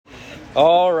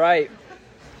All right.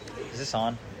 Is this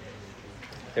on?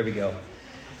 There we go.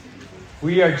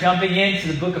 We are jumping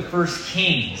into the book of 1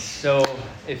 Kings. So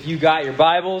if you got your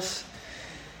Bibles,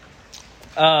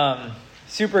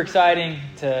 super exciting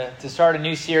to start a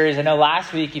new series. I know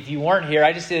last week, if you weren't here,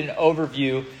 I just did an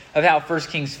overview of how 1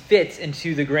 Kings fits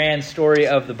into the grand story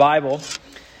of the Bible.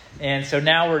 And so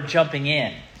now we're jumping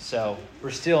in. So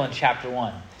we're still in chapter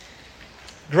 1.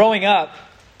 Growing up,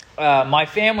 my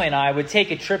family and I would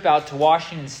take a trip out to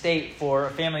Washington State for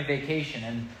a family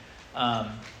vacation.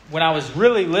 And when I was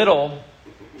really little,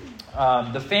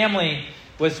 the family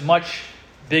was much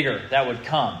bigger that would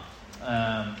come.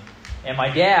 And my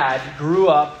dad grew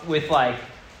up with like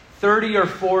 30 or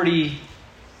 40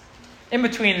 in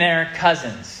between their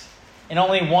cousins. And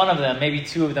only one of them, maybe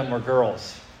two of them, were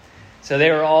girls. So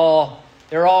they were all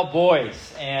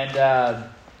boys.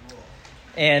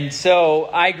 And so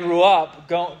I grew up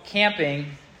going camping,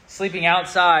 sleeping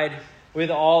outside with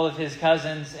all of his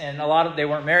cousins, and they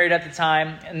weren't married at the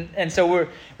time. And so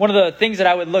one of the things that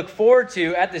I would look forward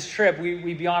to at this trip,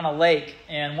 we'd be on a lake,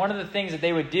 and one of the things that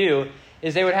they would do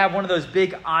is they would have one of those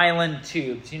big island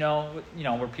tubes, you know,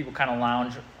 where people kind of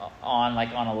lounge on, like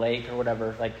on a lake or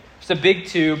whatever. Like it's a big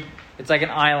tube. It's like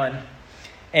an island.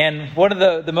 And one of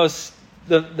the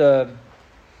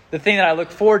thing that I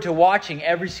look forward to watching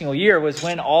every single year was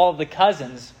when all of the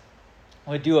cousins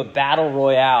would do a battle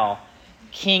royale,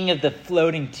 king of the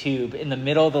floating tube in the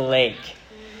middle of the lake.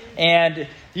 And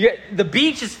the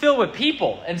beach is filled with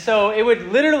people. And so it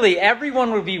would literally,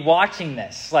 everyone would be watching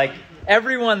this. Like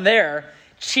everyone there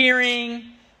cheering,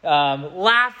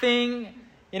 laughing,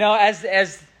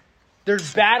 as they're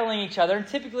battling each other. And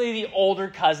typically the older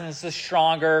cousins, the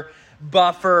stronger,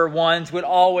 buffer ones would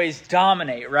always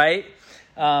dominate, right?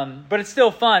 But it's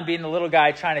still fun being the little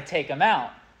guy trying to take them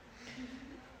out.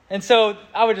 And so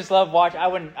I would just love watching. I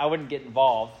wouldn't get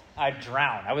involved. I'd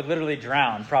drown. I would literally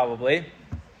drown probably.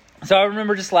 So I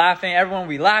remember just laughing. Everyone would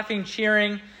be laughing,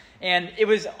 cheering. And it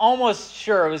was almost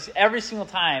sure, it was every single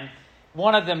time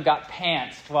one of them got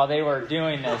pantsed while they were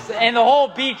doing this. And the whole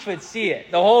beach would see it.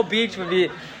 The whole beach would be,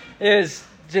 it was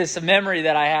just a memory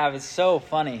that I have. It's so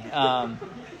funny.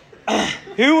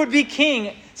 Who would be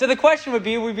king? So the question would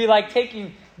be, we'd be like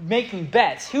making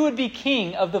bets. Who would be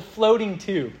king of the floating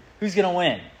tube? Who's going to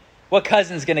win? What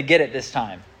cousin's going to get it this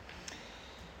time?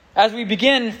 As we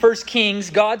begin 1 Kings,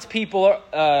 God's people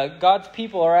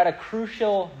are at a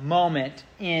crucial moment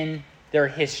in their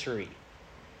history.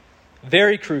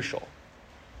 Very crucial.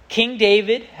 King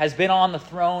David has been on the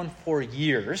throne for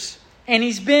years, and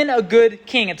he's been a good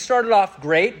king. It started off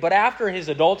great, but after his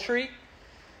adultery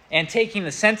and taking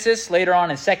the census later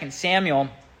on in 2 Samuel,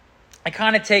 it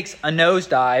kind of takes a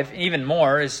nosedive, even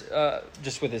more,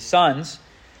 just with his sons.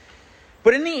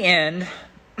 But in the end,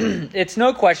 it's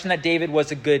no question that David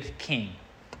was a good king.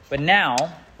 But now,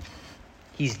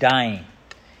 he's dying.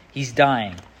 He's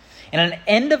dying. And an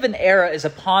end of an era is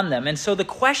upon them. And so the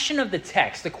question of the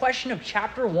text, the question of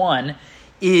chapter 1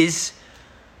 is,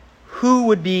 who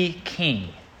would be king?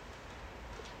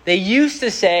 They used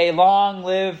to say, long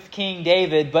live King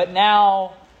David, but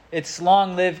now it's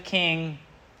long live King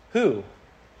who?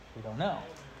 We don't know.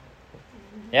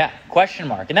 Yeah, question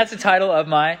mark. And that's the title of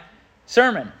my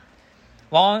sermon.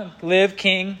 Long live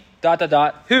King ...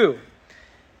 who?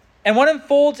 And what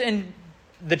unfolds in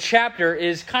the chapter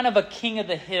is kind of a king of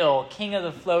the hill, king of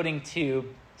the floating tube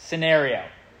scenario.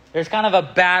 There's kind of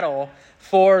a battle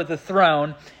for the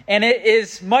throne, and it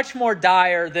is much more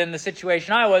dire than the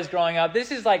situation I was growing up.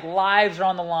 This is like lives are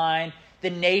on the line. The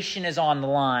nation is on the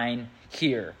line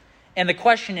here. And the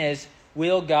question is,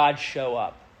 will God show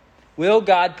up? Will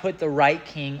God put the right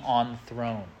king on the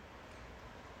throne?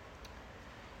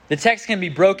 The text can be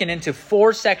broken into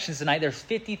 4 sections tonight. There's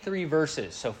 53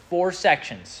 verses, so 4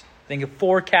 sections. Think of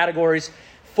 4 categories,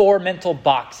 4 mental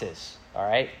boxes, all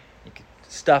right? You can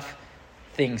stuff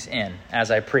things in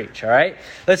as I preach, all right?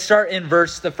 Let's start in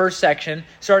the first section,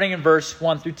 starting in verse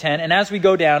 1 through 10. And as we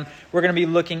go down, we're going to be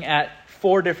looking at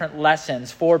 4 different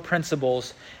lessons, 4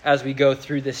 principles as we go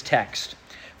through this text.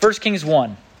 1 Kings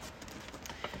 1.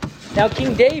 Now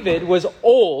King David was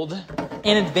old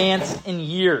and advanced in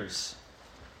years.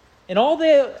 And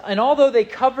although they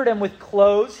covered him with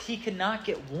clothes, he could not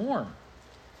get warm.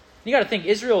 You got to think,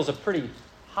 Israel is a pretty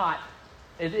hot,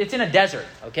 it's in a desert,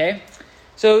 okay?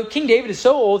 So King David is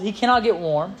so old, he cannot get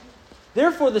warm.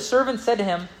 Therefore the servant said to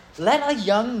him, let a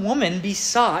young woman be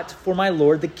sought for my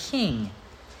lord the king,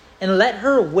 and let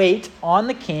her wait on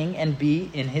the king and be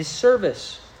in his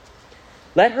service.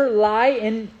 Let her lie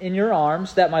in your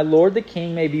arms, that my lord the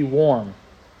king may be warm.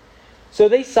 So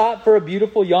they sought for a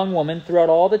beautiful young woman throughout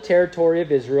all the territory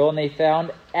of Israel, and they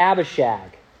found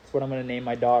Abishag. That's what I'm going to name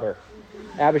my daughter.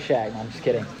 Abishag. No, I'm just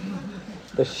kidding.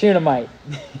 The Shunammite.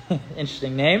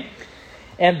 Interesting name.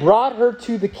 And brought her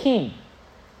to the king.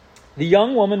 The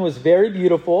young woman was very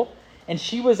beautiful, and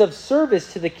she was of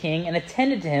service to the king and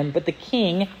attended to him, but the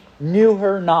king knew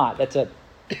her not. That's a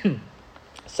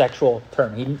sexual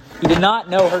term. He did not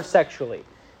know her sexually.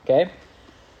 Okay?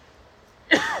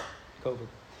 COVID.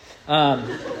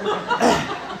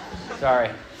 Sorry.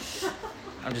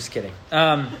 I'm just kidding.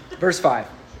 Verse 5.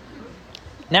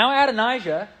 Now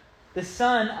Adonijah, the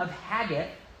son of Haggith,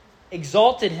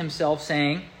 exalted himself,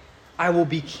 saying, I will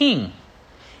be king.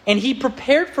 And he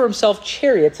prepared for himself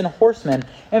chariots and horsemen,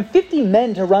 and 50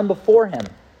 men to run before him,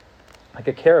 like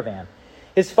a caravan.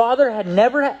 His father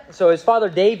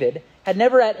David had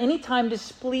never at any time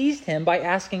displeased him by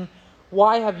asking,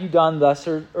 why have you done thus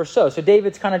or so? So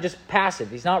David's kind of just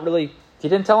passive. He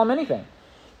didn't tell him anything.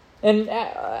 And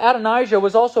Adonijah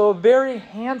was also a very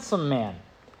handsome man,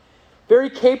 very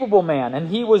capable man, and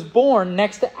he was born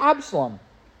next to Absalom.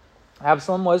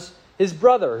 Absalom was his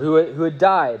brother who had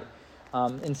died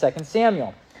in 2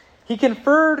 Samuel. He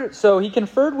conferred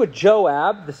with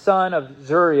Joab, the son of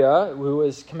Zeruiah, who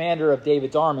was commander of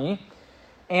David's army,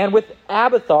 and with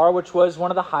Abiathar, which was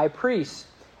one of the high priests.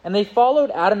 And they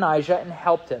followed Adonijah and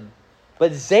helped him.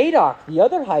 But Zadok, the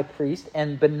other high priest,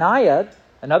 and Benaiah,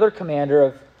 another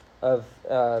commander of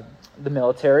the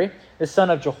military, the son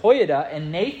of Jehoiada,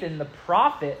 and Nathan the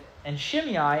prophet, and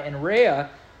Shimei and Rei,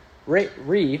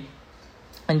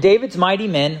 and David's mighty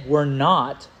men were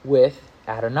not with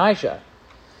Adonijah.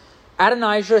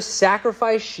 Adonijah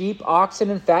sacrificed sheep, oxen,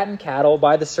 and fattened cattle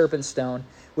by the serpent stone,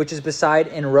 which is beside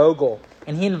En-Rogel.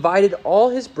 And he invited all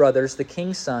his brothers, the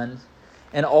king's sons,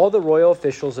 and all the royal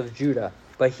officials of Judah.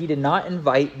 But he did not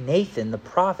invite Nathan the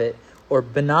prophet, or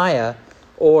Benaiah,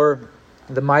 or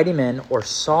the mighty men, or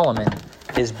Solomon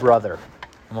his brother.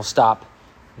 And we'll stop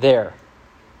there.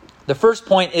 The first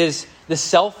point is the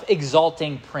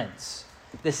self-exalting prince.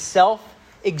 The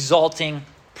self-exalting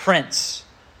prince,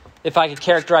 if I could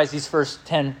characterize these first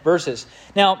 10 verses.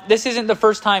 Now, this isn't the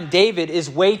first time David is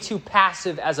way too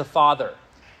passive as a father.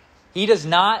 He is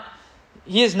not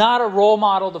a role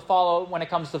model to follow when it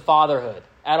comes to fatherhood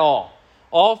at all.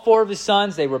 All 4 of his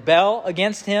sons, they rebel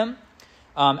against him.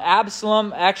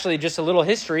 Absalom, actually just a little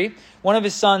history. One of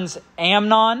his sons,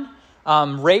 Amnon,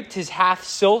 raped his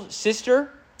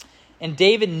half-sister. And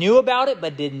David knew about it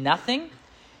but did nothing.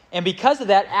 And because of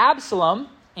that, Absalom,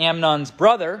 Amnon's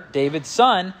brother, David's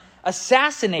son,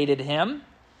 assassinated him.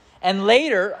 And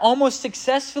later, almost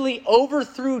successfully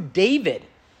overthrew David.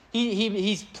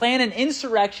 He's planned an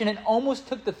insurrection and almost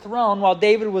took the throne while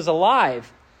David was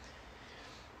alive.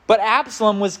 But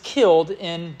Absalom was killed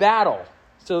in battle.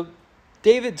 So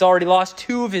David's already lost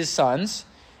 2 of his sons.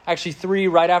 Actually 3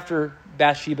 right after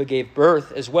Bathsheba gave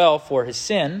birth as well for his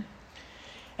sin.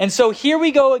 And so here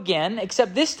we go again,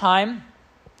 except this time,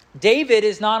 David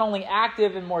is not only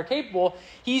active and more capable,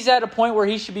 he's at a point where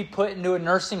he should be put into a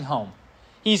nursing home.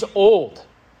 He's old.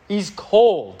 He's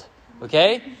cold.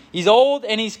 Okay? He's old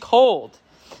and he's cold.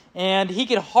 And he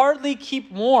can hardly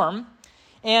keep warm.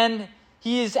 And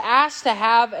he is asked to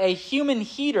have a human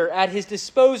heater at his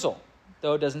disposal,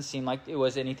 though it doesn't seem like it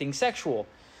was anything sexual.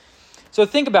 So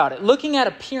think about it. Looking at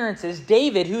appearances,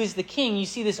 David, who is the king, you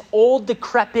see this old,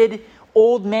 decrepit,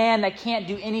 old man that can't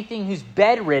do anything, who's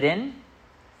bedridden.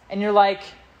 And you're like,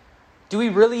 do we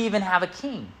really even have a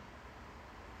king?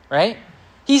 Right?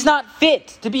 He's not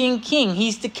fit to being king.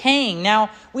 He's decaying. Now,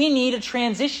 we need a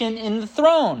transition in the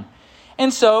throne.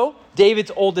 And so,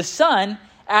 David's oldest son,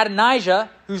 Adonijah,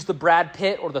 who's the Brad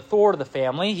Pitt or the Thor of the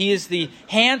family, he is the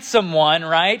handsome one,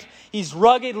 right? He's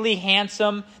ruggedly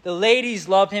handsome. The ladies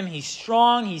love him. He's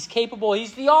strong. He's capable.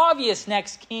 He's the obvious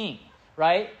next king,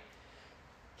 right?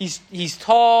 He's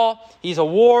tall. He's a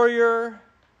warrior.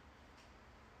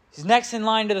 He's next in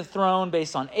line to the throne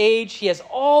based on age. He has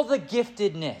all the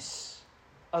giftedness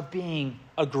of being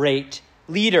a great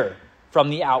leader from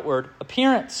the outward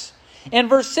appearance. And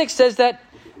verse 6 says that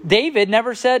David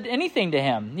never said anything to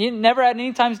him. He never at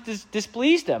any time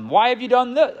displeased him. Why have you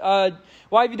done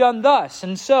thus?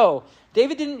 And so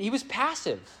David he was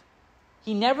passive.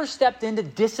 He never stepped in to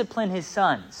discipline his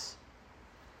sons.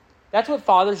 That's what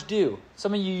fathers do.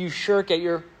 Some of you shirk at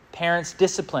your parents'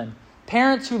 discipline.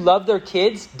 Parents who love their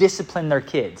kids discipline their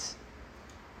kids.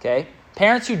 Okay?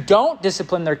 Parents who don't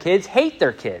discipline their kids hate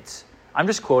their kids. I'm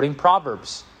just quoting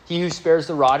Proverbs. He who spares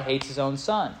the rod hates his own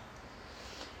son.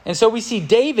 And so we see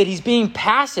David, he's being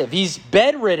passive. He's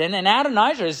bedridden, and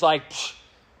Adonijah is like,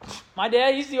 my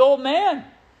dad, he's the old man.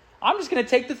 I'm just going to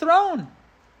take the throne.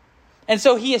 And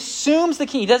so he assumes the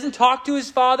king. He doesn't talk to his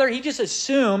father. He just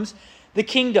assumes the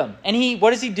kingdom. And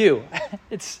what does he do?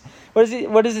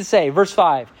 What does it say? Verse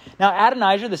 5. Now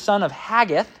Adonijah, the son of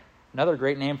Haggith, another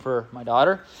great name for my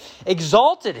daughter,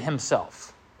 exalted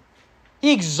himself.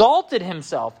 He exalted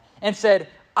himself and said,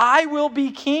 I will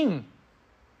be king.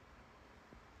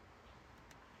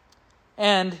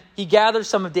 And he gathers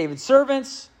some of David's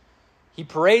servants. He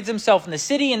parades himself in the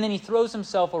city, and then he throws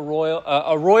himself a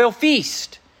royal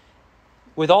feast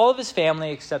with all of his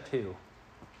family except who?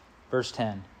 Verse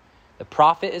 10. The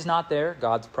prophet is not there,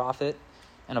 God's prophet.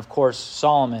 And of course,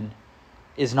 Solomon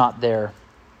is not there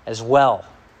as well.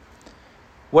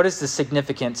 What is the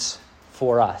significance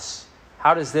for us?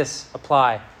 How does this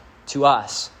apply to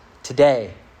us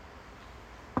today?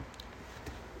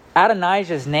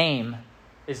 Adonijah's name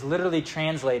is literally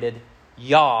translated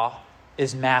Yah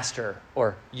is master,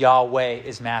 or Yahweh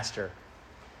is master.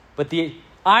 But the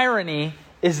irony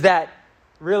is that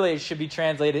really it should be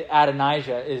translated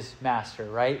Adonijah is master,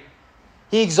 right?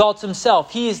 He exalts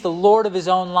himself. He is the Lord of his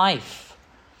own life.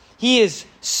 He is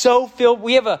so filled.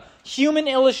 We have a human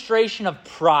illustration of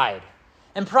pride.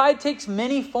 And pride takes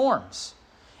many forms.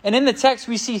 And in the text,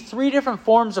 we see 3 different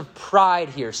forms of pride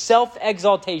here.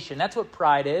 Self-exaltation. That's what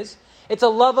pride is. It's a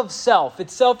love of self.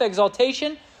 It's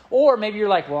self-exaltation. Or maybe you're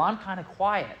like, well, I'm kind of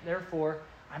quiet. Therefore,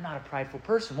 I'm not a prideful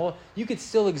person. Well, you could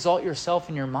still exalt yourself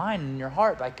in your mind and in your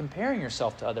heart by comparing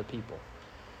yourself to other people.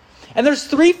 And there's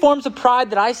 3 forms of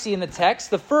pride that I see in the text.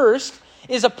 The first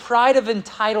is a pride of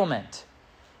entitlement.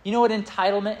 You know what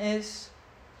entitlement is?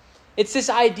 It's this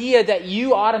idea that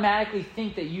you automatically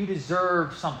think that you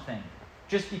deserve something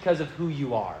just because of who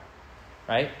you are,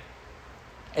 right?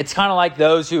 It's kind of like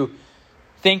those who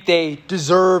think they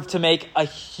deserve to make a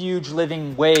huge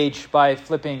living wage by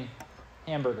flipping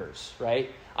hamburgers, right?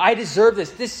 I deserve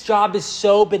this. This job is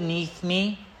so beneath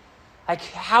me. Like,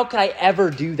 how could I ever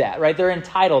do that, right? They're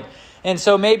entitled. And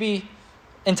so maybe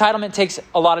entitlement takes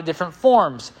a lot of different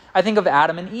forms. I think of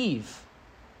Adam and Eve.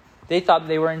 They thought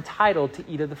they were entitled to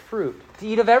eat of the fruit, to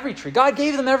eat of every tree. God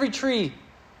gave them every tree.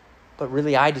 But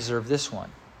really, I deserve this one.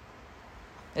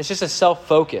 It's just a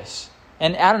self-focus.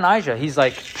 And Adonijah, he's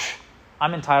like,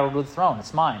 I'm entitled to the throne.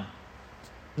 It's mine.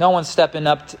 No one's stepping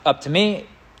up to me.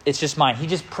 It's just mine. He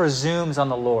just presumes on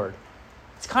the Lord.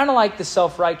 It's kind of like the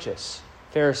self-righteous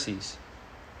Pharisees.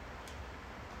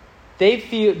 They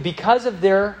feel, because of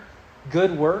their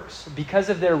good works, because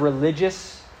of their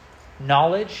religious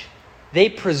knowledge, they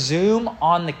presume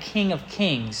on the King of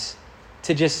Kings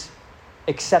to just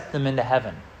accept them into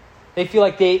heaven. They feel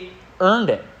like they earned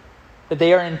it, that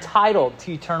they are entitled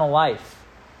to eternal life.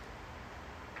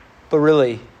 But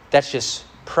really, that's just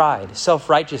pride.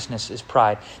 Self-righteousness is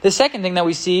pride. The second thing that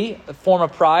we see, a form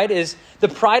of pride, is the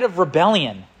pride of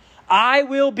rebellion. I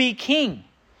will be king.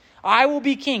 I will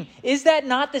be king. Is that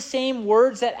not the same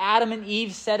words that Adam and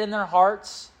Eve said in their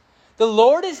hearts? The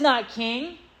Lord is not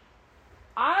king.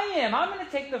 I am. I'm going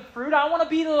to take the fruit. I want to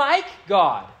be like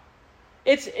God.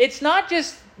 It's not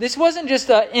just, this wasn't just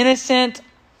an innocent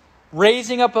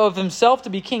raising up of himself to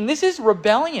be king. This is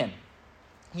rebellion.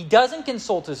 He doesn't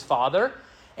consult his father,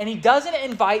 and he doesn't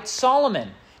invite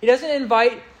Solomon. He doesn't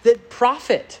invite the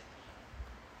prophet,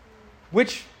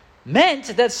 which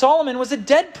meant that Solomon was a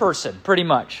dead person, pretty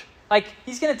much. Like,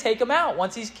 he's going to take him out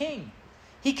once he's king.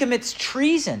 He commits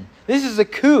treason. This is a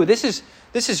coup. This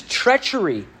is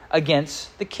treachery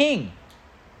against the king.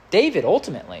 David,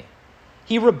 ultimately.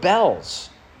 He rebels,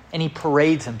 and he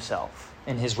parades himself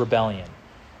in his rebellion.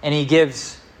 And he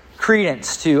gives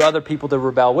credence to other people to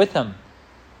rebel with him.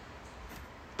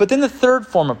 But then the third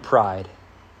form of pride,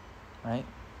 right?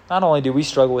 Not only do we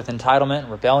struggle with entitlement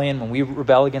and rebellion when we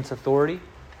rebel against authority,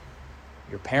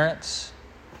 your parents,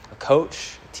 a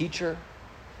coach, a teacher,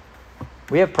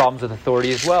 we have problems with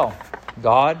authority as well.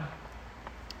 God.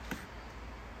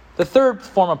 The third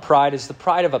form of pride is the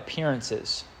pride of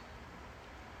appearances.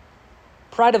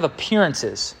 Pride of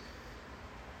appearances.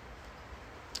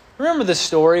 Remember the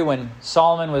story when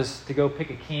Solomon was to go pick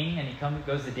a king and he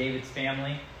goes to David's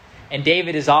family, and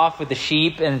David is off with the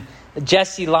sheep, and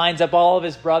Jesse lines up all of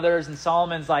his brothers, and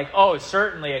Solomon's like, oh,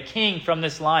 certainly a king from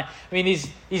this line. I mean,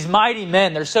 these mighty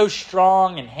men, they're so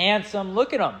strong and handsome.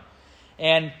 Look at them.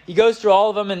 And he goes through all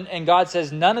of them, and God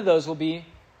says none of those will be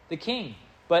the king.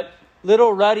 But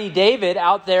little ruddy David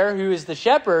out there, who is the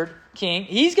shepherd king,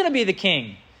 he's going to be the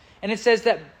king. And it says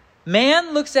that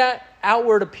man looks at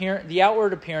the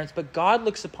outward appearance, but God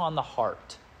looks upon the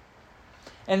heart.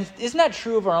 And isn't that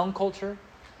true of our own culture?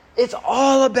 It's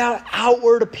all about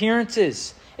outward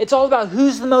appearances. It's all about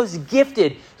who's the most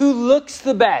gifted, who looks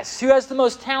the best, who has the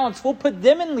most talents. We'll put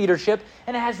them in leadership,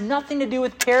 and it has nothing to do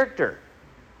with character.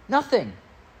 Nothing.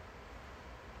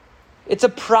 It's a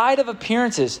pride of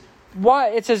appearances. why?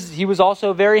 It says he was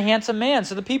also a very handsome man.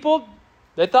 So the people,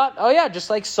 they thought, oh yeah, just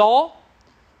like Saul,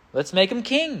 let's make him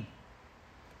king.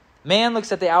 Man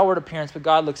looks at the outward appearance, but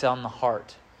God looks on the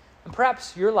heart. And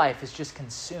perhaps your life is just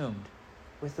consumed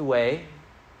with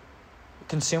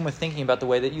thinking about the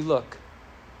way that you look.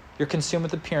 You're consumed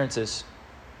with appearances.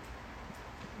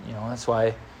 That's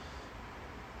why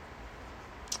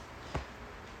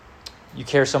you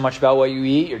care so much about what you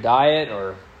eat, your diet,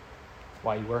 or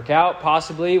why you work out,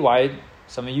 possibly. Why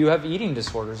some of you have eating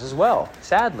disorders as well,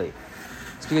 sadly.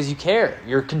 It's because you care.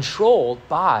 You're controlled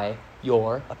by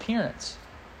your appearance.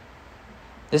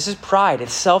 This is pride.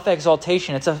 It's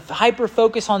self-exaltation. It's a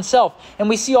hyper-focus on self. And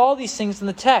we see all these things in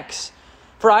the text.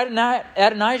 For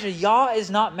Adonijah, Yah is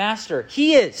not master.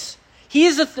 He is. He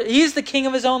is the king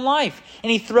of his own life. And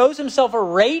he throws himself a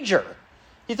rager.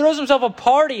 He throws himself a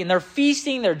party, and they're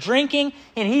feasting, they're drinking,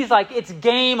 and he's like, it's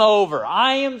game over.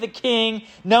 I am the king.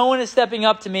 No one is stepping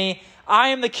up to me. I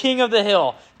am the king of the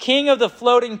hill, king of the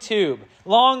floating tube.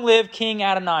 Long live King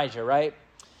Adonijah, right?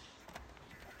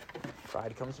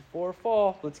 Pride comes before a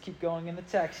fall. Let's keep going in the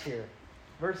text here.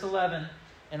 Verse 11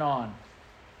 and on.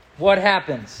 What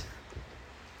happens?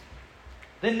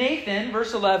 Then Nathan,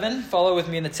 verse 11, follow with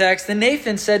me in the text. Then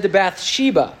Nathan said to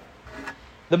Bathsheba,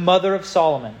 the mother of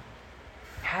Solomon,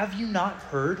 have you not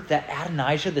heard that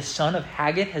Adonijah, the son of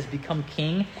Haggith, has become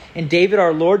king, and David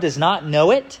our Lord does not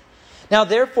know it? Now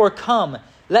therefore come,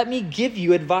 let me give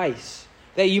you advice,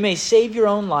 that you may save your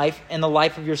own life and the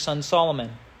life of your son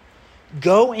Solomon.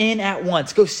 Go in at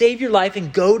once. Go save your life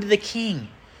and go to the king.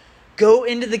 Go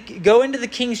into the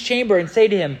king's chamber and say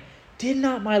to him, did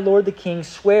not my lord the king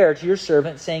swear to your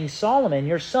servant, saying, Solomon,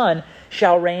 your son,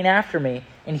 shall reign after me,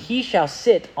 and he shall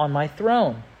sit on my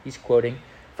throne? He's quoting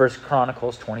 1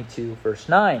 Chronicles 22, verse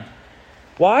 9.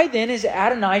 Why then is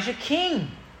Adonijah king?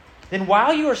 Then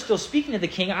while you are still speaking to the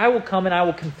king, I will come and I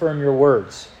will confirm your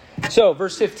words. So,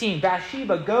 verse 15,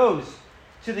 Bathsheba goes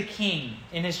to the king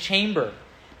in his chamber.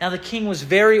 Now the king was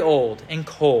very old and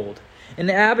cold, and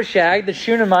Abishag, the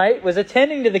Shunammite, was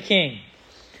attending to the king.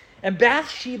 And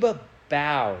Bathsheba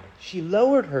bowed. She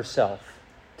lowered herself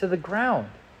to the ground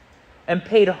and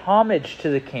paid homage to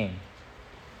the king.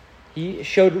 She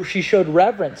showed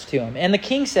reverence to him. And the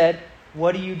king said,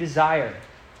 what do you desire?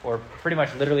 Or pretty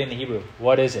much literally in the Hebrew,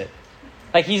 what is it?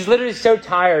 Like he's literally so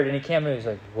tired and he can't move. He's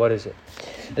like, what is it?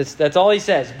 That's all he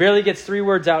says. Barely gets 3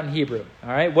 words out in Hebrew. All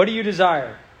right, what do you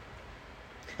desire?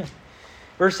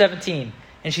 Verse 17,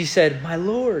 and she said, my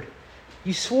Lord,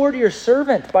 you swore to your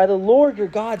servant by the Lord your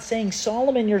God, saying,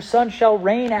 Solomon your son shall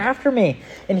reign after me,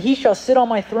 and he shall sit on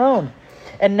my throne.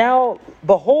 And now,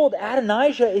 behold,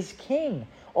 Adonijah is king,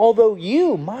 although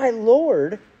you, my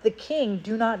Lord, the king,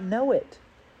 do not know it.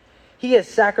 He has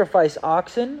sacrificed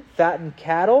oxen, fattened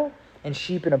cattle, and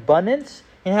sheep in abundance,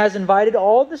 and has invited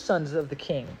all the sons of the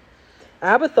king,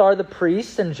 Abiathar the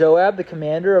priest, and Joab the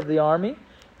commander of the army,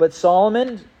 but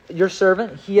Solomon your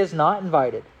servant he has not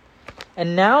invited.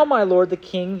 And now, my lord the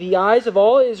king, the eyes of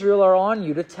all Israel are on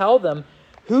you to tell them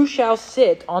who shall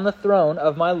sit on the throne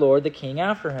of my lord the king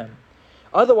after him.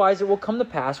 Otherwise it will come to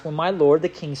pass when my lord the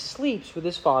king sleeps with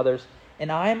his fathers, and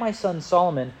I and my son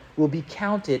Solomon will be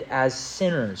counted as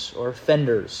sinners or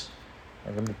offenders,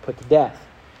 and going to be put to death.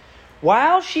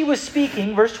 While she was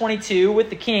speaking, verse 22, with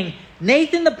the king,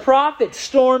 Nathan the prophet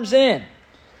storms in.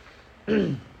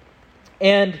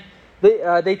 And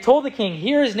they told the king,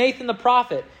 here is Nathan the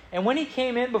prophet. And when he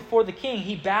came in before the king,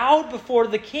 he bowed before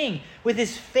the king with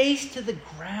his face to the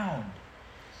ground.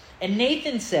 And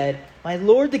Nathan said, my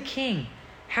lord the king,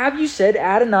 have you said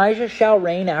Adonijah shall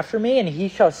reign after me, and he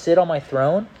shall sit on my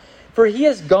throne? For he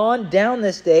has gone down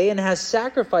this day and has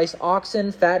sacrificed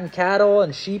oxen, fattened cattle,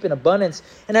 and sheep in abundance,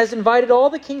 and has invited all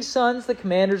the king's sons, the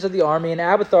commanders of the army, and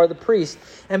Abiathar the priest.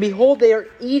 And behold, they are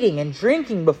eating and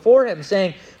drinking before him,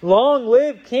 saying, long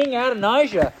live King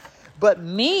Adonijah. But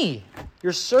me,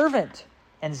 your servant,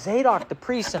 and Zadok the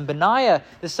priest, and Benaiah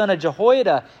the son of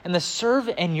Jehoiada,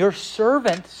 and your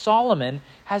servant Solomon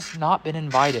has not been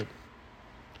invited.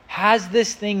 Has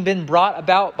this thing been brought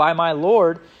about by my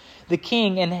lord the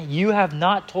king, and you have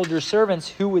not told your servants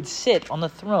who would sit on the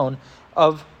throne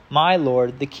of my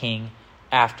lord the king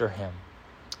after him?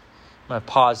 I'm going to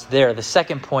pause there. The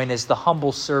second point is the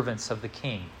humble servants of the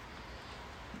king.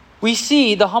 We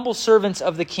see the humble servants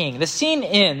of the king. The scene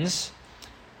ends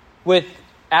with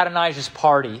Adonijah's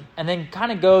party, and then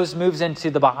kind of moves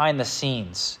into the behind the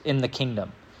scenes in the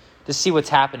kingdom to see what's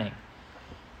happening.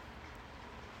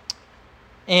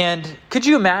 And could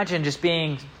you imagine just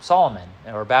being Solomon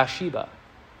or Bathsheba?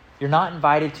 You're not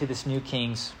invited to this new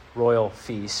king's royal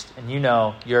feast, and you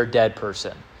know you're a dead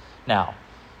person. Now,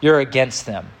 you're against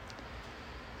them.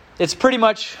 It's pretty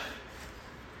much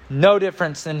No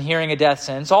difference than hearing a death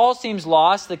sentence. All seems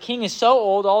lost. The king is so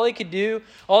old, all he could do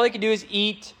is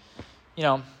eat,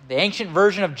 the ancient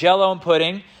version of Jell-O and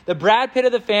pudding. The Brad Pitt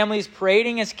of the family is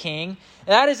parading as king.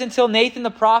 That is until Nathan the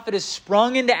prophet is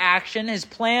sprung into action. His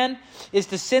plan is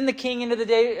to send the king into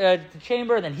the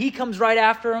chamber, and then he comes right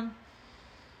after him.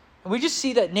 And we just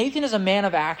see that Nathan is a man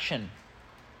of action.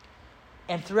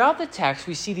 And throughout the text,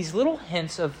 we see these little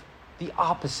hints of the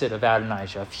opposite of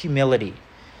Adonijah, of humility,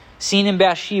 seen in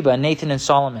Bathsheba, Nathan, and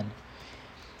Solomon.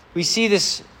 We see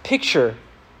this picture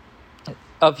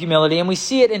of humility, and we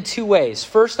see it in two ways.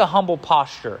 First, a humble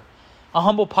posture. A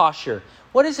humble posture.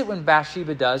 What is it when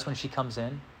Bathsheba does when she comes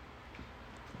in?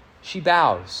 She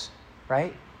bows,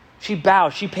 right? She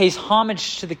bows. She pays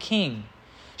homage to the king.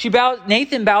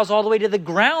 Nathan bows all the way to the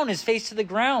ground, his face to the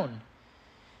ground.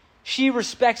 She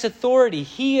respects authority.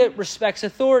 He respects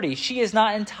authority. She is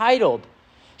not entitled.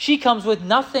 She comes with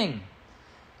nothing.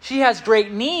 She has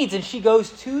great needs, and she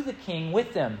goes to the king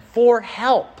with them for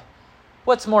help.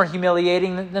 What's more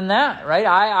humiliating than that, right?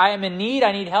 I am in need.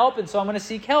 I need help, and so I'm going to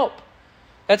seek help.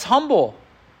 That's humble.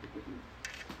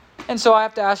 And so I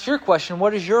have to ask your question,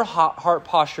 what is your heart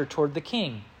posture toward the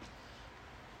king?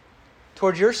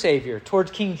 Towards your Savior,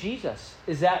 towards King Jesus?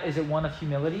 Is it one of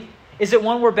humility? Is it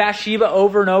one where Bathsheba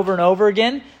over and over and over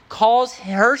again calls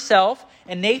herself,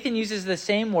 and Nathan uses the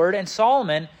same word, and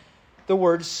Solomon the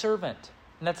word servant?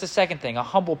 And that's the second thing, a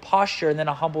humble posture and then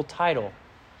a humble title.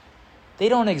 They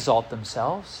don't exalt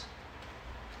themselves.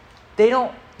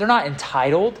 They're not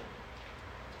entitled.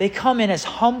 They come in as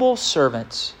humble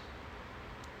servants.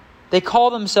 They call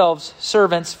themselves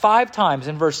servants 5 times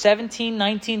in verse 17,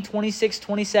 19, 26,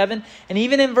 27, and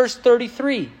even in verse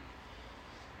 33.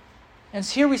 And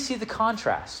so here we see the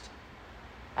contrast.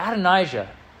 Adonijah,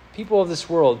 people of this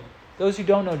world, those who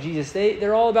don't know Jesus,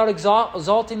 they're all about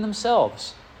exalting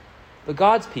themselves. But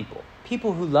God's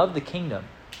people who love the kingdom,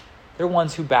 they're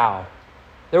ones who bow.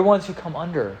 They're ones who come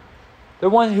under. They're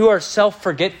ones who are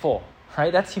self-forgetful,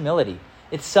 right? That's humility.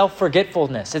 It's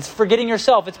self-forgetfulness. It's forgetting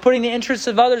yourself. It's putting the interests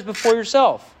of others before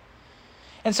yourself.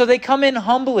 And so they come in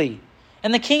humbly,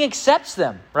 and the king accepts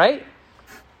them, right?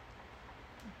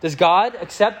 Does God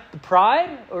accept the proud,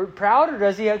 or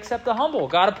does he accept the humble?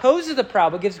 God opposes the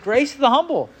proud, but gives grace to the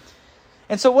humble.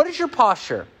 And so what is your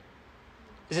posture?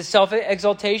 Is it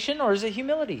self-exaltation, or is it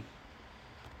humility?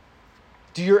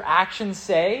 Do your actions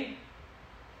say,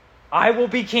 I will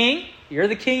be king? You're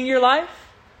the king of your life?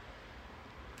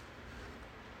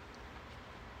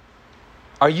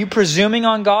 Are you presuming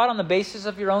on God on the basis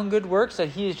of your own good works that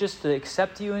he is just to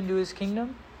accept you into his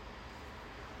kingdom?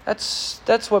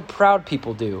 That's what proud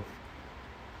people do.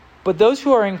 But those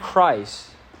who are in Christ,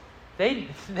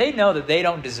 they know that they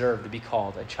don't deserve to be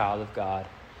called a child of God.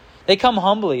 They come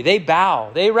humbly. They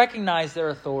bow. They recognize their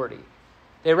authority.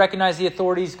 They recognize the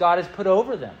authorities God has put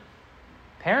over them.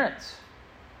 Parents.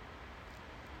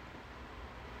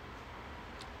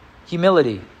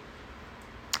 Humility.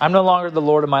 I'm no longer the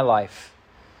Lord of my life,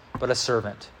 but a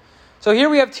servant. So here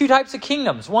we have 2 types of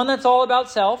kingdoms. One that's all about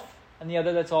self, and the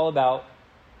other that's all about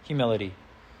humility.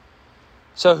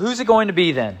 So who's it going to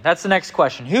be then? That's the next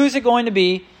question. Who's it going to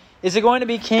be? Is it going to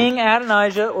be King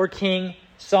Adonijah or King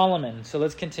Solomon? So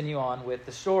let's continue on with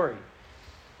the story.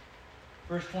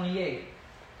 Verse 28.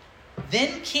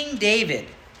 Then King David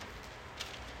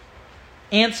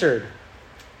answered,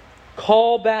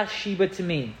 call Bathsheba to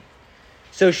me.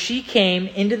 So she came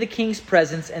into the king's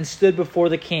presence and stood before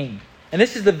the king. And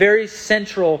this is the very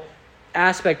central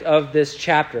aspect of this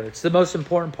chapter. It's the most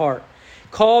important part.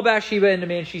 Call Bathsheba into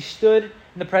me, and she stood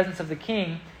in the presence of the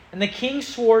king. And the king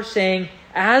swore, saying,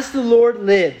 as the Lord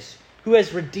lives, who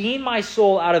has redeemed my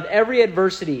soul out of every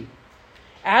adversity,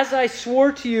 as I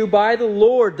swore to you by the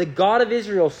Lord, the God of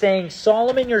Israel, saying,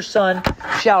 Solomon your son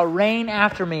shall reign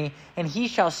after me, and he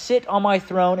shall sit on my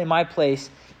throne in my place.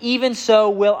 Even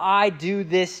so will I do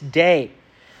this day.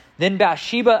 Then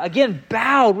Bathsheba again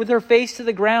bowed with her face to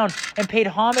the ground and paid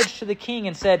homage to the king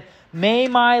and said, may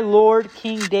my Lord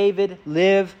King David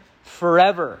live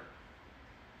forever.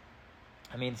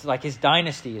 I mean, it's like his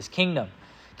dynasty, his kingdom.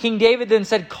 King David then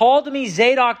said, call to me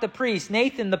Zadok the priest,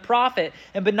 Nathan the prophet,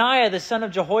 and Benaiah the son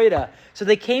of Jehoiada. So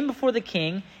they came before the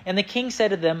king, and the king said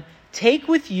to them, take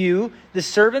with you the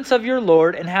servants of your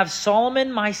Lord, and have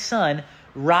Solomon my son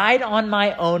ride on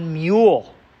my own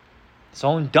mule, his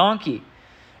own donkey,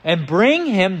 and bring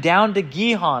him down to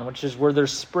Gihon, which is where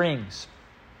there's springs.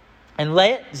 And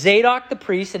let Zadok the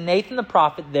priest and Nathan the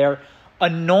prophet there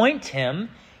anoint him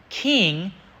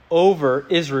king over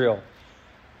Israel.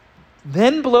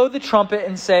 Then blow the trumpet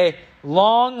and say,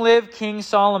 long live King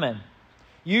Solomon.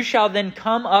 You shall then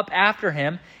come up after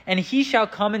him, and he shall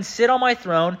come and sit on my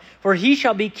throne, for he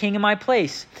shall be king in my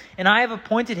place. And I have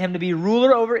appointed him to be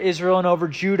ruler over Israel and over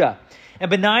Judah. And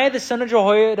Benaiah the son of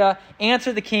Jehoiada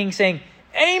answered the king, saying,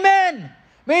 Amen!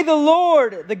 May the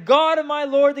Lord, the God of my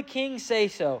lord the king, say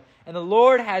so. And the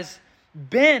Lord has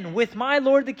been with my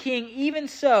lord the king, even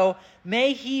so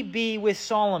may he be with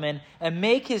Solomon, and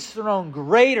make his throne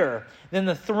greater than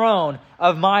the throne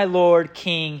of my lord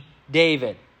King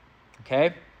David.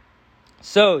 Okay?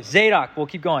 So Zadok, we'll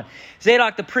keep going.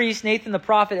 Zadok the priest, Nathan the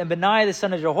prophet, and Benaiah the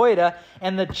son of Jehoiada,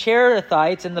 and the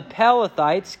Cherethites and the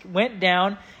Pelethites went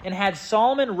down and had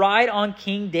Solomon ride on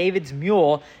King David's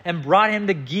mule and brought him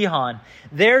to Gihon.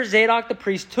 There Zadok the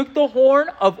priest took the horn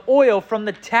of oil from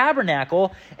the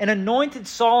tabernacle and anointed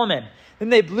Solomon. Then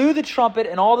they blew the trumpet,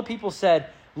 and all the people said,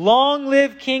 Long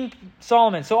live King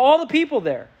Solomon. So all the people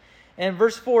there. And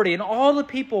verse 40, and all the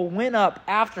people went up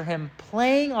after him,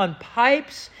 playing on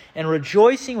pipes and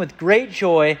rejoicing with great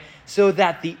joy, so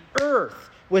that the earth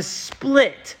was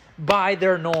split by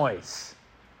their noise.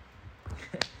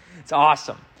 It's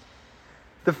awesome.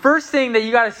 The first thing that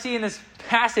you got to see in this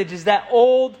passage is that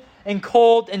old and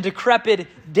cold and decrepit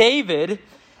David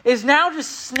is now just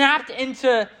snapped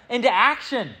into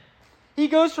action. He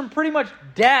goes from pretty much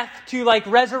death to like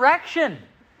resurrection,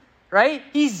 right?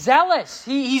 He's zealous.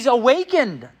 He's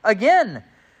awakened again.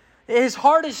 His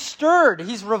heart is stirred.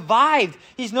 He's revived.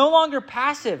 He's no longer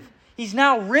passive. He's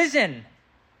now risen.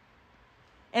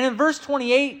 And in verse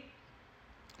 28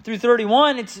 through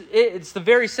 31, it's the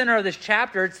very center of this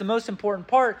chapter. It's the most important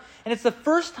part. And it's the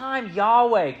first time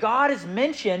Yahweh, God, is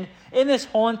mentioned in this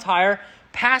whole entire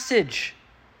passage.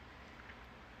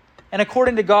 And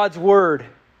according to God's word,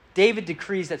 David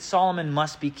decrees that Solomon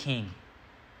must be king.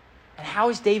 And how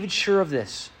is David sure of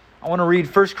this? I want to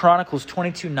read 1 Chronicles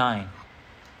 22:9. It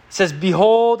says,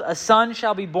 Behold, a son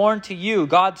shall be born to you.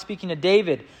 God speaking to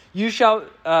David. Who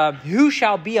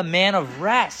shall be a man of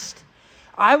rest.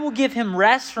 I will give him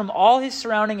rest from all his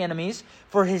surrounding enemies,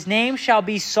 for his name shall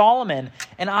be Solomon,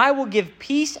 and I will give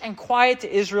peace and quiet to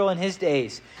Israel in his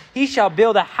days. He shall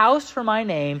build a house for my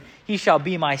name. He shall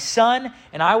be my son,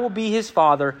 and I will be his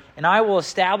father, and I will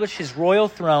establish his royal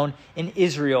throne in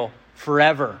Israel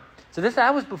forever. So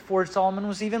that was before Solomon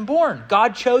was even born.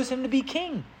 God chose him to be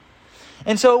king.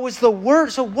 And so it was the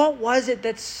word. So what was it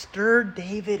that stirred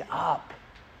David up?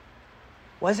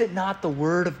 Was it not the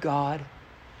word of God?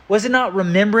 Was it not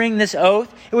remembering this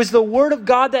oath? It was the word of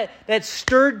God that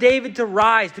stirred David to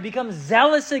rise, to become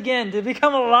zealous again, to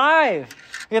become alive.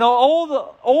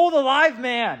 Old alive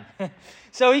man.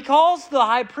 So he calls the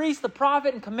high priest, the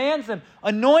prophet, and commands them,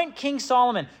 anoint King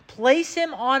Solomon, place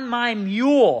him on my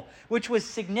mule, which was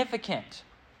significant.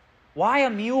 Why a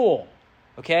mule?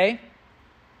 Okay?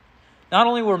 Not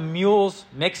only were mules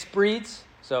mixed breeds,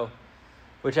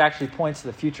 which actually points to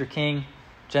the future king,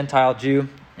 Gentile Jew.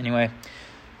 Anyway,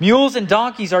 mules and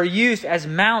donkeys are used as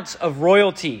mounts of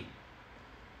royalty.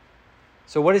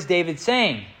 So what is David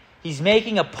saying? He's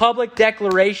making a public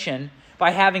declaration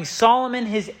by having Solomon,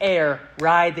 his heir,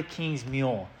 ride the king's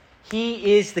mule.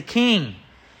 He is the king.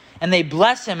 And they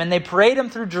bless him and they parade him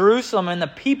through Jerusalem, and the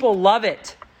people love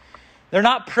it. They're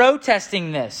not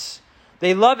protesting this.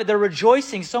 They love it. They're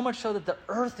rejoicing, so much so that the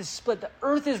earth is split. The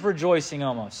earth is rejoicing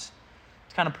almost.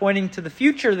 It's kind of pointing to the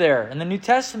future there in the New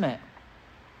Testament.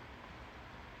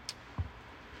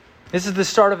 This is the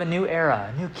start of a new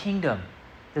era, a new kingdom.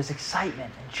 There's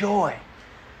excitement and joy.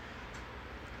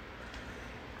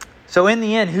 So in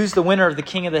the end, who's the winner of the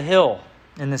King of the Hill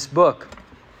in this book?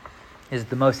 Is it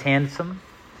the most handsome?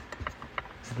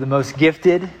 Is it the most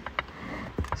gifted?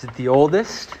 Is it the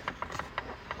oldest?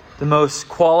 The most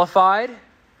qualified?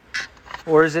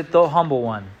 Or is it the humble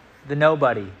one? The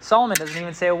nobody? Solomon doesn't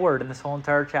even say a word in this whole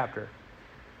entire chapter.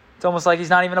 It's almost like he's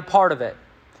not even a part of it.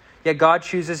 Yet God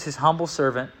chooses his humble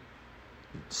servant,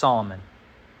 Solomon.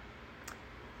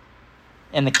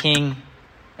 And the king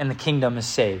and the kingdom is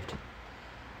saved.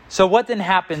 So what then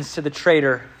happens to the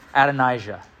traitor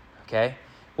Adonijah? Okay?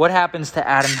 What happens to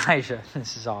Adonijah?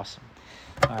 This is awesome.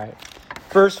 All right.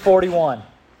 Verse 41.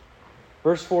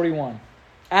 Verse 41.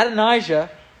 Adonijah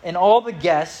and all the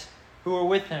guests who were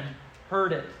with him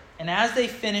heard it. And as they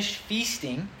finished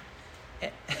feasting,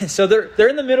 so they're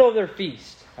in the middle of their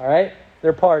feast, all right?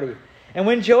 Their party. And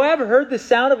when Joab heard the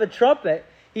sound of a trumpet,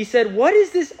 he said, what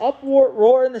does this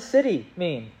uproar in the city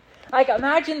mean? Like,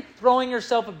 imagine throwing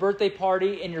yourself a birthday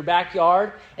party in your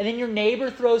backyard, and then your neighbor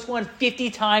throws one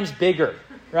 50 times bigger,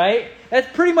 right? That's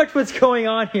pretty much what's going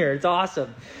on here. It's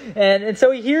awesome. And so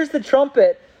he hears the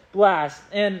trumpet blast,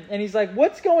 and he's like,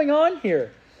 what's going on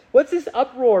here? What's this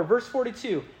uproar? Verse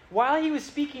 42. while he was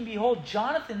speaking, behold,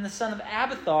 Jonathan, the son of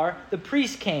Abiathar, the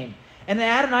priest, came. And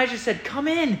Adonijah said, come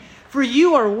in, for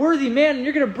you are a worthy man, and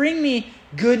you're going to bring me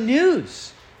good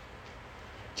news.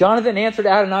 Jonathan answered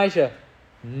Adonijah,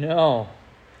 no,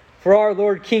 for our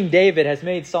Lord King David has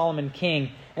made Solomon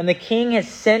king, and the king has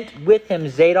sent with him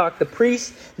Zadok the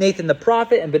priest, Nathan the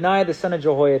prophet, and Benaiah the son of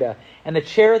Jehoiada, and the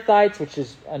Cherethites, which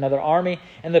is another army,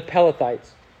 and the Pelethites.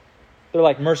 They're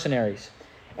like mercenaries.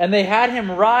 And they had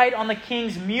him ride on the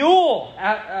king's mule,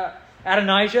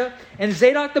 Adonijah. And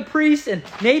Zadok the priest and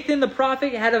Nathan the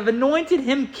prophet have anointed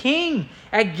him king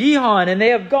at Gihon. And they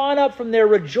have gone up from there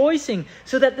rejoicing,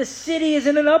 so that the city is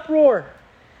in an uproar.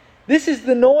 This is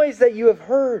the noise that you have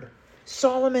heard.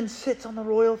 Solomon sits on the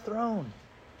royal throne.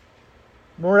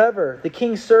 Moreover, the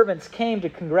king's servants came to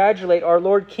congratulate our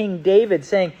Lord King David,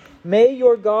 saying, may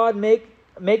your God make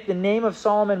the name of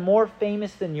Solomon more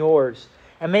famous than yours,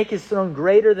 and make his throne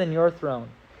greater than your throne.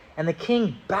 And the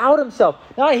king bowed himself.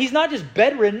 Now, he's not just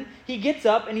bedridden. He gets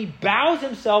up and he bows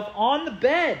himself on the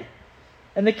bed.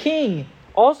 And the king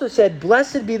also said,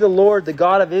 blessed be the Lord, the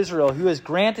God of Israel, who has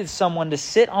granted someone to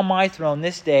sit on my throne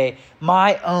this day,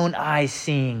 my own eyes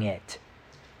seeing it.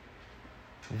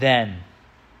 Then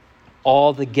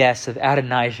all the guests of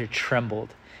Adonijah trembled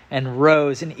and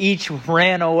rose, and each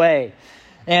ran away.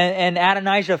 And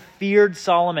Adonijah feared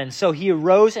Solomon. So he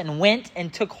arose and went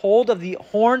and took hold of the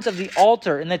horns of the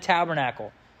altar in the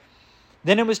tabernacle.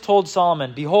 Then it was told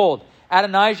Solomon, behold,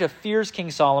 Adonijah fears King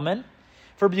Solomon.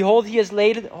 For behold, he has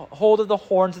laid hold of the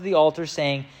horns of the altar,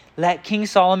 saying, let King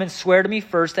Solomon swear to me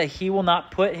first that he will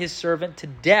not put his servant to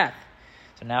death.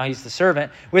 So now he's the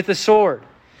servant, with the sword.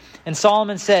 And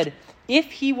Solomon said,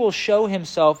 if he will show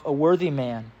himself a worthy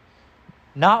man,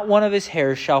 not one of his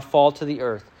hairs shall fall to the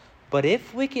earth. But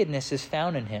if wickedness is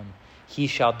found in him, he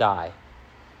shall die.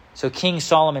 So King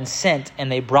Solomon sent, and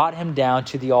they brought him down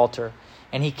to the altar.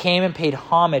 And he came and paid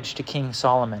homage to King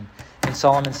Solomon. And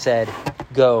Solomon said,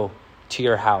 go to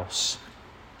your house.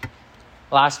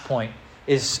 Last point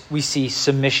is we see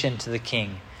submission to the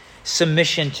king.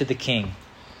 Submission to the king.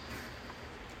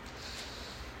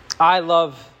 I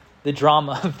love the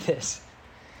drama of this.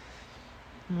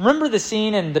 Remember the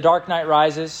scene in The Dark Knight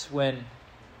Rises when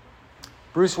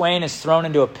Bruce Wayne is thrown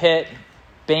into a pit.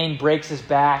 Bane breaks his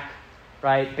back,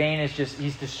 right? Bane is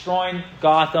he's destroying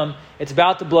Gotham. It's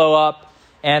about to blow up.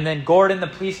 And then Gordon, the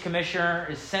police commissioner,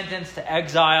 is sentenced to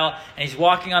exile. And he's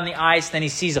walking on the ice. Then he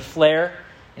sees a flare.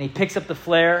 And he picks up the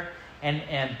flare.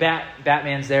 And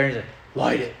Batman's there. And he's like,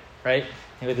 light it, right?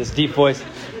 With this deep voice.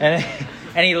 And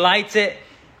he lights it.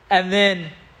 And then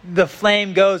the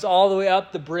flame goes all the way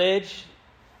up the bridge.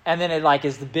 And then it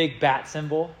is the big bat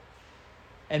symbol.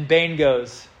 And Bane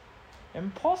goes,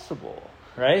 impossible,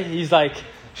 right? He's like,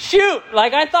 shoot,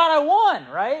 I thought I won,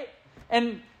 right?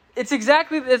 And that's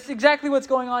exactly what's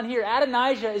going on here.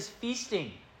 Adonijah is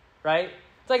feasting, right?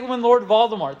 It's like when Lord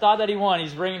Voldemort thought that he won.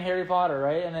 He's bringing Harry Potter,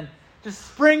 right? And then just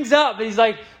springs up and he's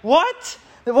like, what?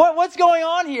 What's going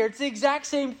on here? It's the exact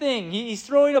same thing. He's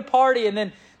throwing a party and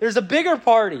then there's a bigger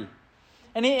party.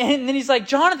 And then he's like,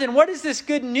 Jonathan, what is this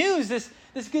good news? This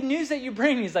good news that you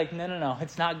bring? He's like, no,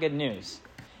 it's not good news.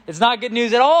 It's not good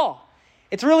news at all.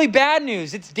 It's really bad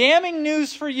news. It's damning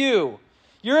news for you.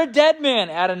 You're a dead man,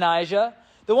 Adonijah.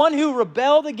 The one who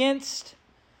rebelled against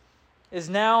is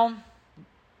now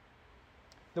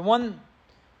the one.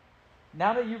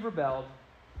 Now that you've rebelled,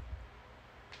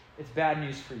 it's bad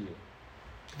news for you.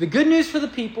 The good news for the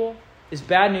people is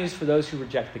bad news for those who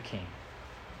reject the king.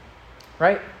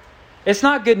 Right? It's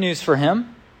not good news for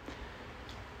him.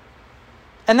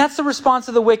 And that's the response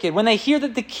of the wicked. When they hear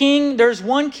that there's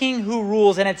one king who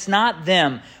rules and it's not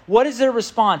them, what is their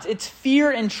response? It's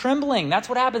fear and trembling. That's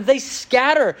what happens. They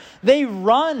scatter. They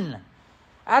run.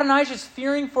 Adonijah's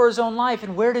fearing for his own life.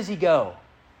 And where does he go?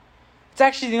 It's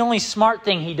actually the only smart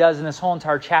thing he does in this whole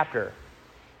entire chapter.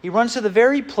 He runs to the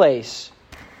very place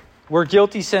where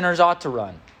guilty sinners ought to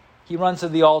run. He runs to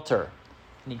the altar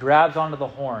and he grabs onto the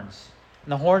horns.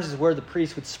 And the horns is where the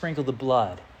priest would sprinkle the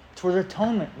blood. It's where the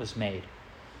atonement was made.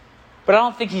 But I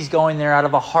don't think he's going there out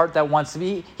of a heart that wants to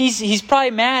be. He's probably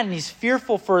mad and he's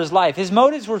fearful for his life. His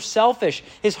motives were selfish.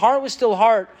 His heart was still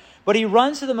heart. But he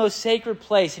runs to the most sacred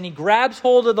place and he grabs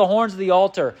hold of the horns of the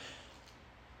altar.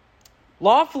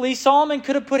 Lawfully, Solomon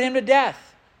could have put him to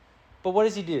death. But what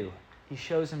does he do? He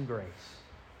shows him grace.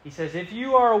 He says, if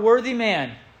you are a worthy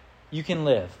man, you can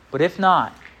live. But if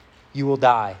not, you will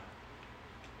die.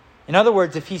 In other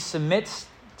words, if he submits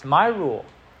to my rule,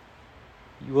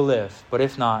 you will live. But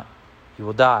if not, you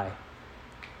will die.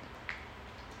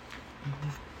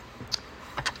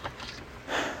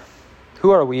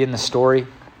 Who are we in the story?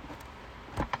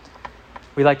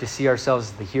 We like to see ourselves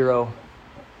as the hero.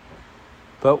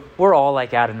 But we're all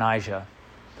like Adonijah,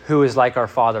 who is like our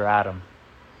father Adam.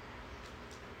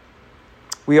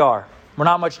 We are. We're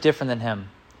not much different than him.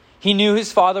 He knew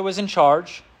his father was in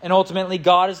charge, and ultimately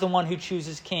God is the one who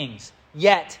chooses kings.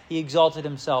 Yet he exalted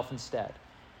himself instead.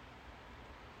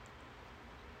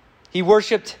 He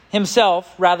worshipped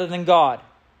himself rather than God.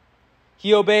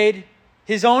 He obeyed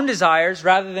his own desires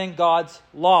rather than God's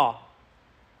law.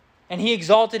 And he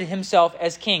exalted himself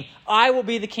as king. I will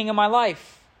be the king of my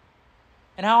life.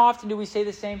 And how often do we say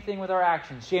the same thing with our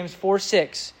actions? James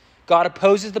 4:6. God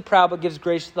opposes the proud but gives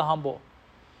grace to the humble.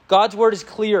 God's word is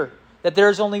clear that there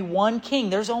is only one king.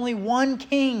 There's only one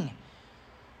king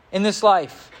in this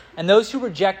life. And those who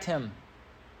reject him,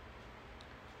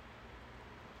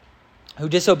 who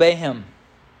disobey him,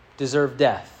 deserve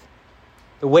death.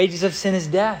 The wages of sin is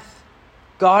death.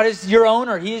 God is your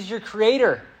owner. He is your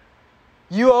creator.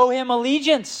 You owe him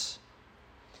allegiance.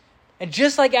 And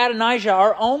just like Adonijah,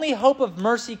 our only hope of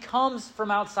mercy comes from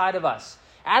outside of us.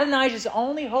 Adonijah's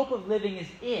only hope of living is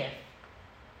if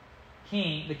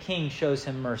the king shows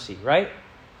him mercy, right?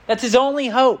 That's his only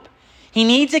hope. He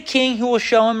needs a king who will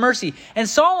show him mercy. And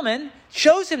Solomon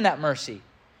shows him that mercy.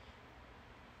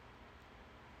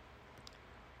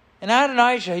 And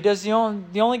Adonijah, he does the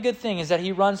only good thing is that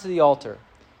he runs to the altar.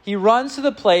 He runs to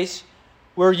the place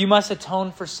where you must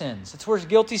atone for sins. It's where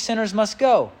guilty sinners must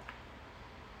go.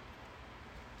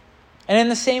 And in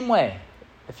the same way,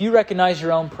 if you recognize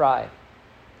your own pride,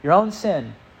 your own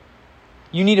sin,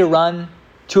 you need to run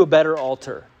to a better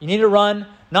altar. You need to run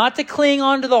not to cling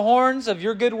onto the horns of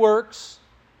your good works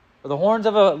or the horns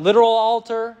of a literal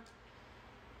altar,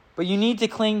 but you need to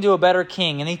cling to a better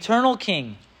king, an eternal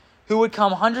king who would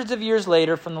come hundreds of years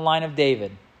later from the line of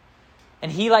David.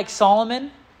 And he, like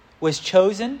Solomon, was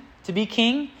chosen to be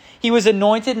king. He was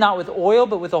anointed not with oil,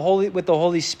 but with the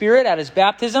Holy Spirit at his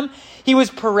baptism. He was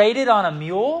paraded on a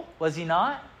mule, was he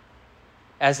not?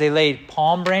 As they laid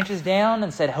palm branches down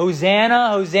and said, Hosanna,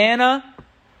 Hosanna.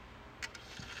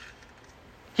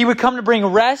 He would come to bring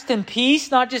rest and peace,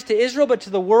 not just to Israel, but to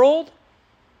the world,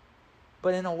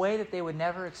 but in a way that they would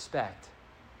never expect.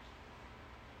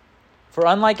 For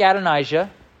unlike Adonijah,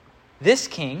 this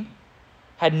king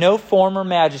had no form or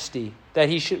majesty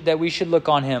that we should look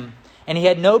on him, and he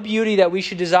had no beauty that we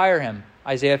should desire him.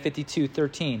 Isaiah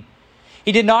 52:13.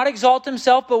 He did not exalt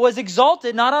himself, but was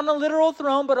exalted not on a literal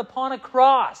throne, but upon a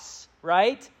cross,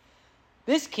 right?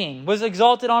 This king was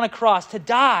exalted on a cross to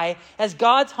die as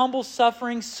God's humble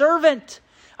suffering servant.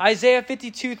 Isaiah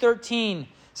 52:13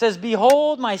 says,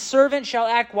 Behold, my servant shall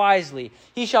act wisely.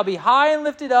 He shall be high and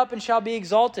lifted up and shall be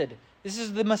exalted. This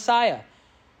is the Messiah.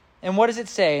 And what does it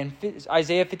say in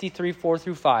Isaiah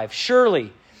 53:4-5?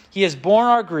 Surely he has borne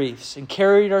our griefs and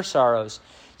carried our sorrows.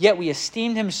 Yet we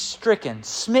esteemed him stricken,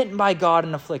 smitten by God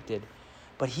and afflicted.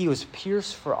 But he was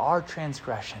pierced for our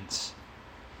transgressions.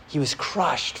 He was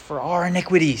crushed for our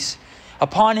iniquities.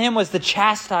 Upon him was the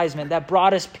chastisement that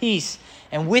brought us peace,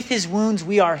 and with his wounds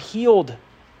we are healed.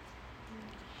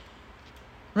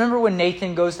 Remember when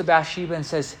Nathan goes to Bathsheba and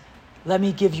says, Let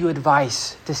me give you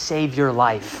advice to save your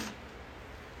life.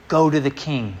 Go to the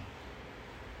king.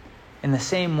 In the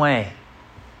same way,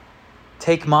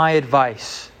 take my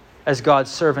advice as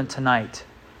God's servant tonight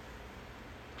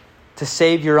to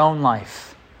save your own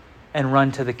life and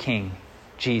run to the king,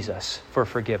 Jesus, for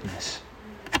forgiveness,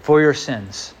 for your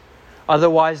sins.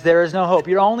 Otherwise, there is no hope.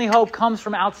 Your only hope comes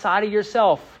from outside of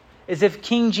yourself, as if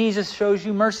King Jesus shows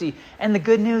you mercy. And the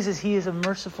good news is he is a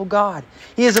merciful God.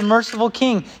 He is a merciful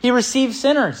king. He receives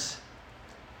sinners.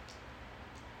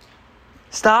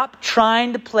 Stop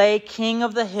trying to play king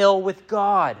of the hill with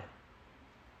God.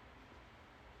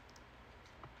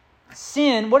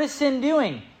 Sin, what is sin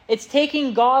doing? It's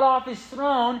taking God off his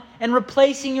throne and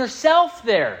replacing yourself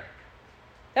there.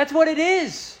 That's what it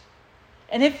is.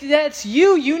 And if that's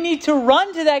you, you need to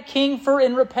run to that king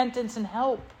in repentance and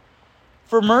help,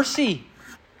 for mercy.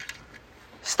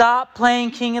 Stop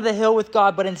playing king of the hill with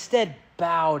God, but instead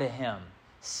bow to him,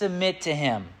 submit to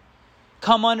him.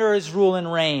 Come under his rule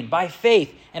and reign by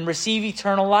faith and receive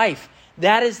eternal life.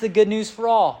 That is the good news for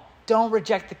all. Don't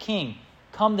reject the king.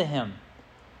 Come to him.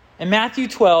 In Matthew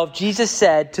 12, Jesus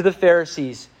said to the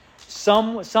Pharisees,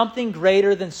 something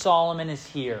greater than Solomon is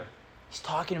here. He's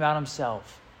talking about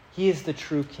himself. He is the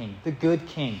true king, the good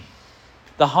king,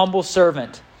 the humble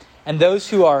servant. And those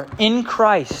who are in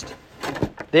Christ,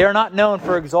 they are not known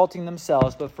for exalting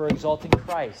themselves, but for exalting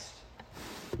Christ.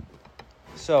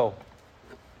 So,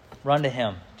 run to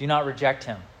him. Do not reject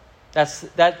him. That's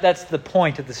the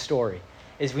point of the story,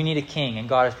 is we need a king, and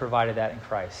God has provided that in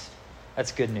Christ.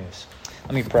 That's good news.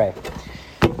 Let me pray.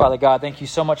 Father God, thank you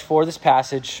so much for this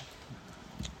passage.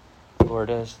 Lord,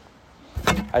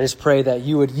 I just pray that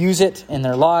you would use it in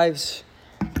their lives,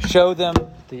 show them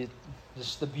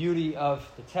just the beauty of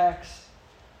the text,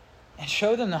 and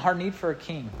show them the hard need for a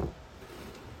king.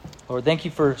 Lord, thank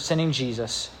you for sending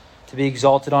Jesus to be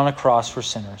exalted on a cross for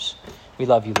sinners. We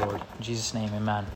love you, Lord. In Jesus' name, amen.